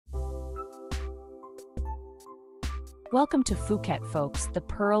Welcome to Phuket, folks, the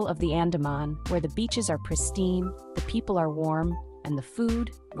pearl of the Andaman, where the beaches are pristine, the people are warm, and the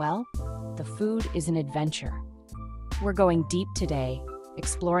food, well, the food is an adventure. We're going deep today,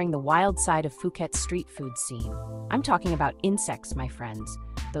 exploring the wild side of Phuket's street food scene. I'm talking about insects, my friends,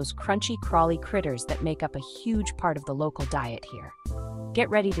 those crunchy, crawly critters that make up a huge part of the local diet here. Get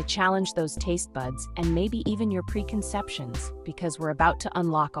ready to challenge those taste buds and maybe even your preconceptions, because we're about to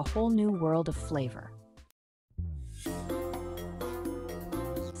unlock a whole new world of flavor.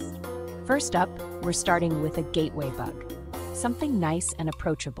 First up, we're starting with a gateway bug. Something nice and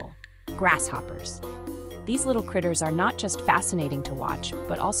approachable. Grasshoppers. These little critters are not just fascinating to watch,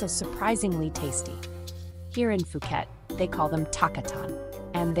 but also surprisingly tasty. Here in Phuket, they call them takatan,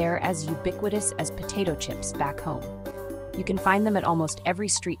 and they're as ubiquitous as potato chips back home. You can find them at almost every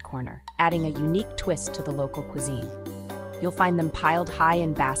street corner, adding a unique twist to the local cuisine. You'll find them piled high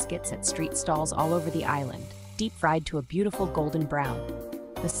in baskets at street stalls all over the island, deep fried to a beautiful golden brown.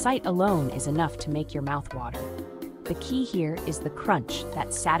 The sight alone is enough to make your mouth water. The key here is the crunch,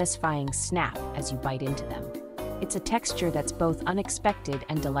 that satisfying snap as you bite into them. It's a texture that's both unexpected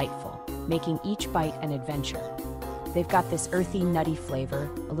and delightful, making each bite an adventure. They've got this earthy, nutty flavor,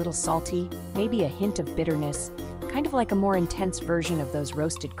 a little salty, maybe a hint of bitterness, kind of like a more intense version of those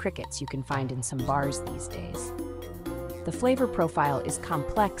roasted crickets you can find in some bars these days. The flavor profile is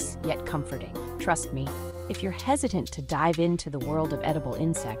complex yet comforting. Trust me, if you're hesitant to dive into the world of edible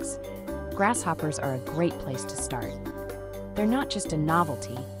insects, grasshoppers are a great place to start. They're not just a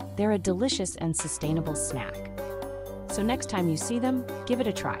novelty, they're a delicious and sustainable snack. So next time you see them, give it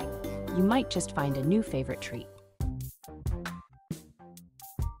a try. You might just find a new favorite treat.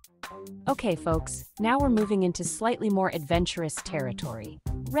 Okay, folks, now we're moving into slightly more adventurous territory.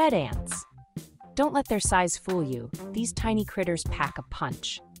 Red ants. Don't let their size fool you. These tiny critters pack a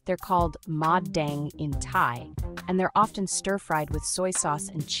punch. They're called mod dang in Thai, and they're often stir-fried with soy sauce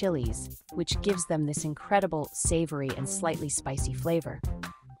and chilies, which gives them this incredible savory and slightly spicy flavor.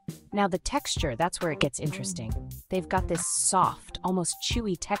 Now the texture, that's where it gets interesting. They've got this soft, almost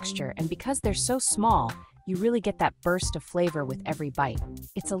chewy texture, and because they're so small, you really get that burst of flavor with every bite.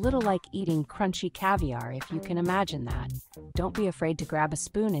 It's a little like eating crunchy caviar, if you can imagine that. Don't be afraid to grab a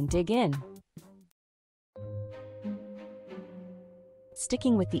spoon and dig in.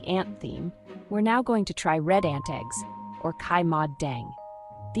 Sticking with the ant theme, we're now going to try red ant eggs, or kai mod dang.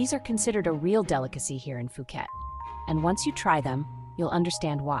 These are considered a real delicacy here in Phuket, and once you try them, you'll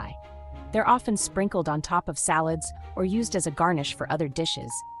understand why. They're often sprinkled on top of salads or used as a garnish for other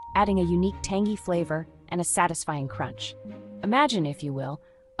dishes, adding a unique tangy flavor and a satisfying crunch. Imagine, if you will,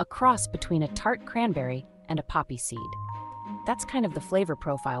 a cross between a tart cranberry and a poppy seed. That's kind of the flavor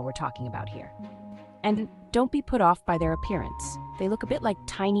profile we're talking about here. And don't be put off by their appearance. They look a bit like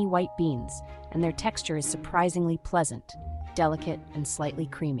tiny white beans, and their texture is surprisingly pleasant, delicate, and slightly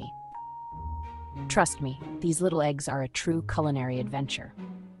creamy. Trust me, these little eggs are a true culinary adventure.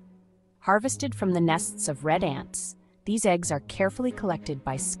 Harvested from the nests of red ants, these eggs are carefully collected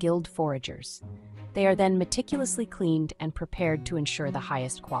by skilled foragers. They are then meticulously cleaned and prepared to ensure the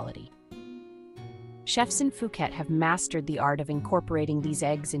highest quality. Chefs in Phuket have mastered the art of incorporating these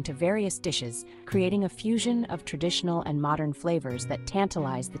eggs into various dishes, creating a fusion of traditional and modern flavors that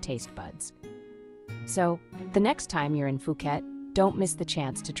tantalize the taste buds. So, the next time you're in Phuket, don't miss the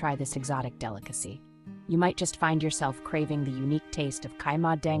chance to try this exotic delicacy. You might just find yourself craving the unique taste of kai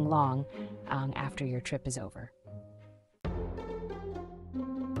ma dang long after your trip is over.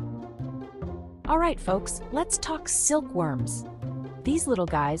 All right, folks, let's talk silkworms. These little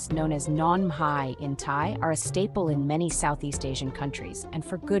guys, known as non mhai in Thai, are a staple in many Southeast Asian countries, and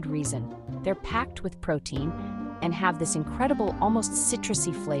for good reason. They're packed with protein and have this incredible, almost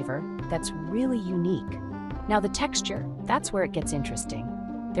citrusy flavor that's really unique. Now the texture, that's where it gets interesting.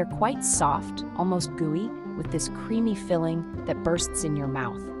 They're quite soft, almost gooey, with this creamy filling that bursts in your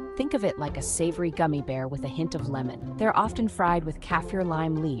mouth. Think of it like a savory gummy bear with a hint of lemon. They're often fried with kaffir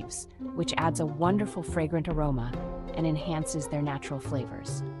lime leaves, which adds a wonderful fragrant aroma and enhances their natural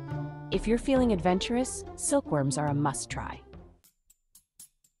flavors. If you're feeling adventurous, silkworms are a must-try.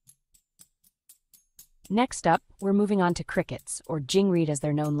 Next up, we're moving on to crickets, or jingreed as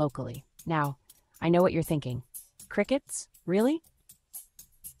they're known locally. Now, I know what you're thinking. Crickets? Really?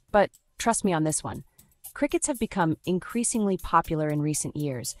 But trust me on this one. Crickets have become increasingly popular in recent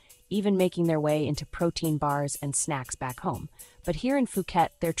years, even making their way into protein bars and snacks back home. But here in Phuket,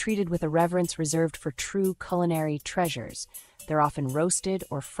 they're treated with a reverence reserved for true culinary treasures. They're often roasted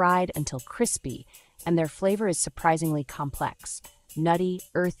or fried until crispy, and their flavor is surprisingly complex. Nutty,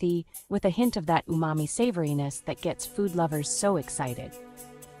 earthy, with a hint of that umami savoriness that gets food lovers so excited.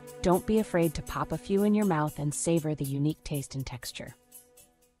 Don't be afraid to pop a few in your mouth and savor the unique taste and texture.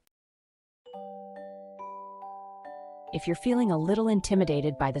 If you're feeling a little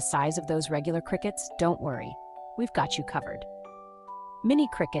intimidated by the size of those regular crickets, don't worry. We've got you covered. Mini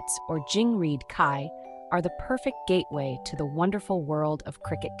crickets, or jingreed kai, are the perfect gateway to the wonderful world of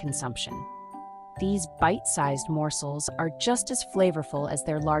cricket consumption. These bite-sized morsels are just as flavorful as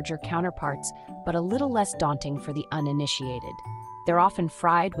their larger counterparts, but a little less daunting for the uninitiated. They're often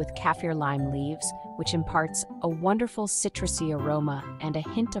fried with kaffir lime leaves, which imparts a wonderful citrusy aroma and a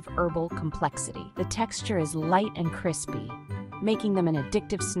hint of herbal complexity. The texture is light and crispy, making them an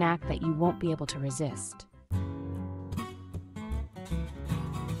addictive snack that you won't be able to resist.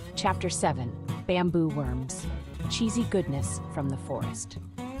 Chapter 7. Bamboo worms. Cheesy goodness from the forest.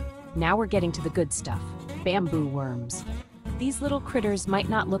 Now we're getting to the good stuff, bamboo worms. These little critters might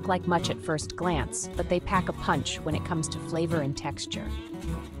not look like much at first glance, but they pack a punch when it comes to flavor and texture.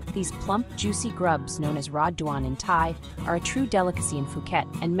 These plump, juicy grubs, known as rod duan in Thai, are a true delicacy in Phuket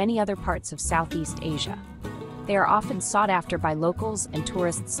and many other parts of Southeast Asia. They are often sought after by locals and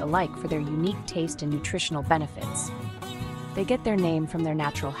tourists alike for their unique taste and nutritional benefits. They get their name from their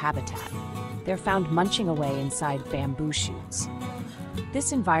natural habitat. They're found munching away inside bamboo shoots.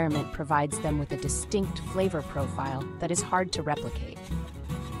 This environment provides them with a distinct flavor profile that is hard to replicate.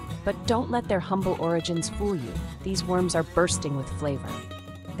 But don't let their humble origins fool you. These worms are bursting with flavor.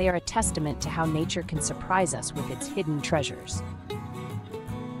 They are a testament to how nature can surprise us with its hidden treasures.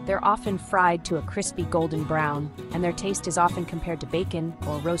 They're often fried to a crispy golden brown, and their taste is often compared to bacon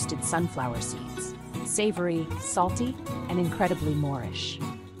or roasted sunflower seeds. Savory, salty, and incredibly Moorish.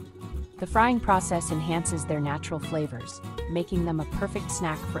 The frying process enhances their natural flavors, making them a perfect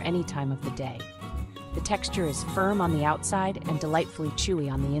snack for any time of the day. The texture is firm on the outside and delightfully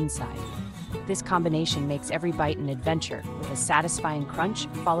chewy on the inside. This combination makes every bite an adventure, with a satisfying crunch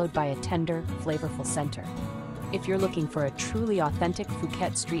followed by a tender, flavorful center. If you're looking for a truly authentic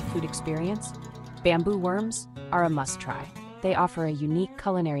Phuket street food experience, bamboo worms are a must-try. They offer a unique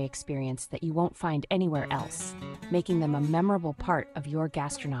culinary experience that you won't find anywhere else, making them a memorable part of your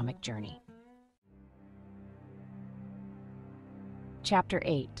gastronomic journey. Chapter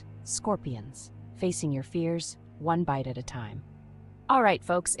 8. Scorpions. Facing your fears, one bite at a time. All right,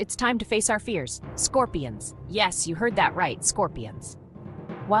 folks, it's time to face our fears. Scorpions. Yes, you heard that right, scorpions.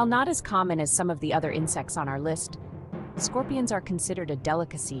 While not as common as some of the other insects on our list, scorpions are considered a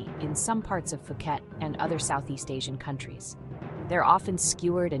delicacy in some parts of Phuket and other Southeast Asian countries. They're often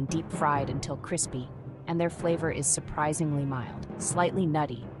skewered and deep-fried until crispy, and their flavor is surprisingly mild, slightly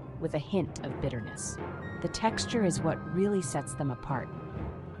nutty, with a hint of bitterness. The texture is what really sets them apart.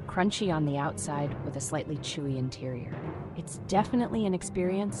 Crunchy on the outside with a slightly chewy interior. It's definitely an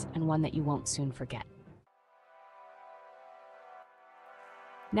experience and one that you won't soon forget.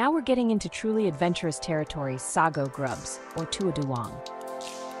 Now we're getting into truly adventurous territory, sago grubs, or tuaduang.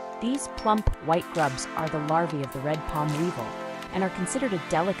 These plump, white grubs are the larvae of the red palm weevil and are considered a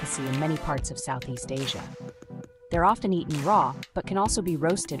delicacy in many parts of Southeast Asia. They're often eaten raw, but can also be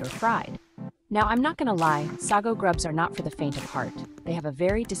roasted or fried. Now, I'm not gonna lie, sago grubs are not for the faint of heart. They have a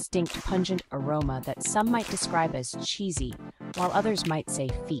very distinct, pungent aroma that some might describe as cheesy, while others might say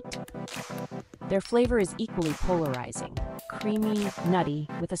feet. Their flavor is equally polarizing, creamy, nutty,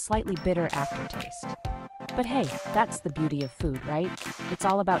 with a slightly bitter aftertaste. But hey, that's the beauty of food, right? It's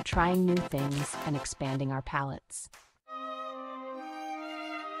all about trying new things and expanding our palates.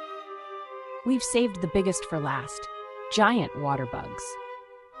 We've saved the biggest for last, giant water bugs.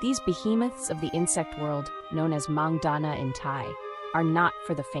 These behemoths of the insect world, known as mangdana in Thai, are not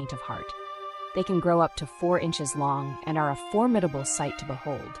for the faint of heart. They can grow up to 4 inches long and are a formidable sight to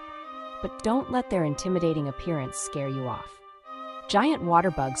behold. But don't let their intimidating appearance scare you off. Giant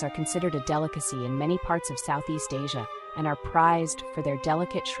water bugs are considered a delicacy in many parts of Southeast Asia and are prized for their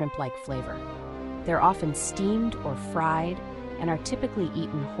delicate shrimp-like flavor. They're often steamed or fried and are typically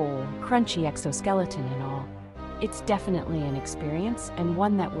eaten whole, crunchy exoskeleton and all. It's definitely an experience and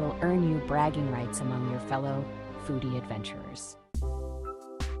one that will earn you bragging rights among your fellow foodie adventurers.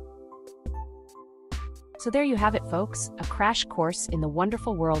 So there you have it, folks, a crash course in the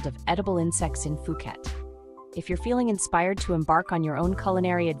wonderful world of edible insects in Phuket. If you're feeling inspired to embark on your own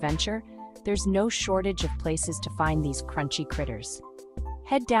culinary adventure, there's no shortage of places to find these crunchy critters.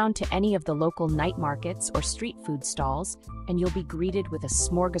 Head down to any of the local night markets or street food stalls, and you'll be greeted with a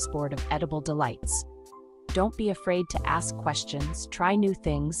smorgasbord of edible delights. Don't be afraid to ask questions, try new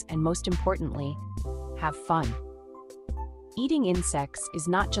things, and most importantly, have fun. Eating insects is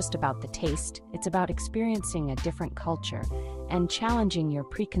not just about the taste, it's about experiencing a different culture and challenging your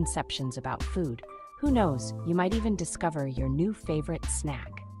preconceptions about food. Who knows, you might even discover your new favorite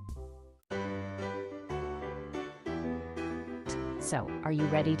snack. So, are you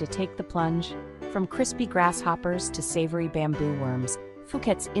ready to take the plunge? From crispy grasshoppers to savory bamboo worms,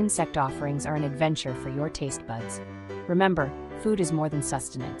 Phuket's insect offerings are an adventure for your taste buds. Remember, food is more than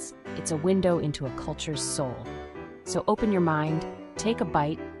sustenance. It's a window into a culture's soul. So open your mind, take a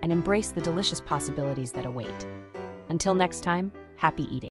bite, and embrace the delicious possibilities that await. Until next time, happy eating.